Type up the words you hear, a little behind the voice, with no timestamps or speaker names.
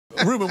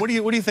Rubén, what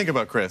do you think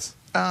about Chris?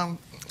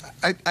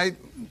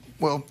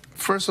 Well,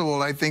 first of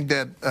all, I think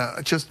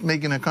that, just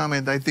making a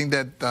comment, I think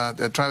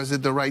that Travis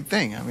did the right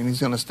thing. I mean, he's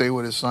going to stay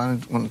with his son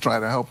and want to try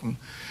to help him.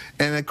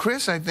 And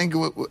Chris, I think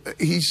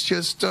he's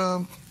just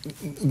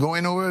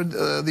going over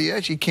the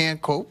edge. He can't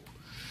cope.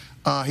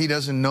 He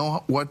doesn't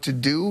know what to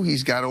do.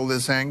 He's got all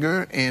this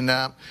anger. And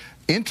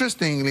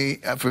interestingly,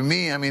 for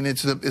me, I mean,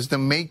 it's the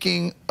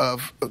making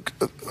of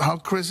how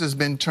Chris has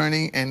been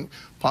turning and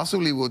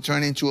possibly will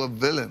turn into a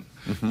villain.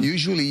 Mm-hmm.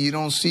 Usually you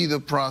don't see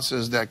the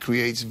process that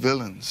creates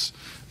villains.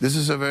 This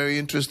is a very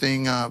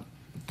interesting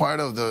part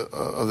of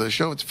the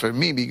show for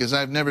me, because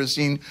I've never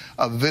seen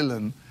a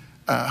villain.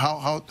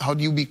 How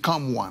do you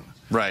become one?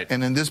 Right.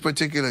 And in this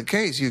particular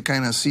case, you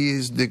kind of see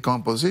his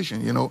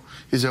decomposition, you know,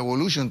 his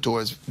evolution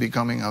towards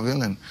becoming a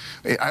villain.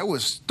 I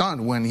was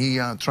stunned when he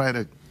tried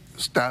to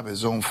stab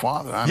his own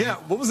father. I mean,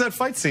 what was that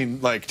fight scene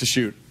like to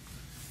shoot?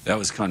 That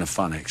was kind of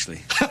fun,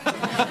 actually.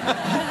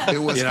 It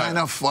was kind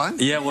of fun?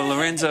 Yeah, well,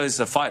 Lorenzo's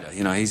a fighter.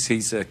 You know, he's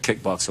a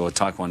kickboxer or a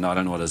taekwondo. I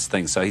don't know what his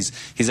thing. So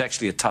he's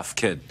actually a tough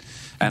kid.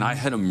 And I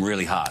hit him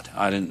really hard.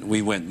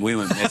 We weren't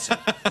messing.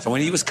 So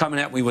when he was coming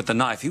at me with the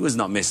knife, he was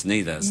not messing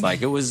either. It's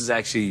like, it was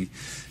actually,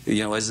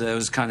 you know, it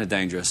was kind of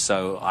dangerous.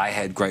 So I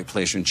had great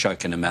pleasure in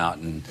choking him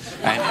out.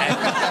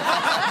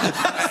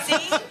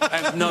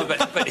 No,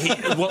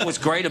 but what was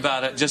great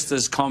about it, just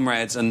as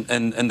comrades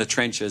in the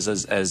trenches,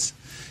 as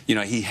you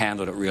know, he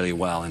handled it really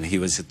well, and he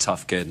was a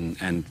tough kid,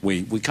 and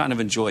we kind of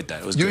enjoyed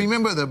that. It was Do you good.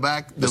 remember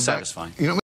the satisfying. You know,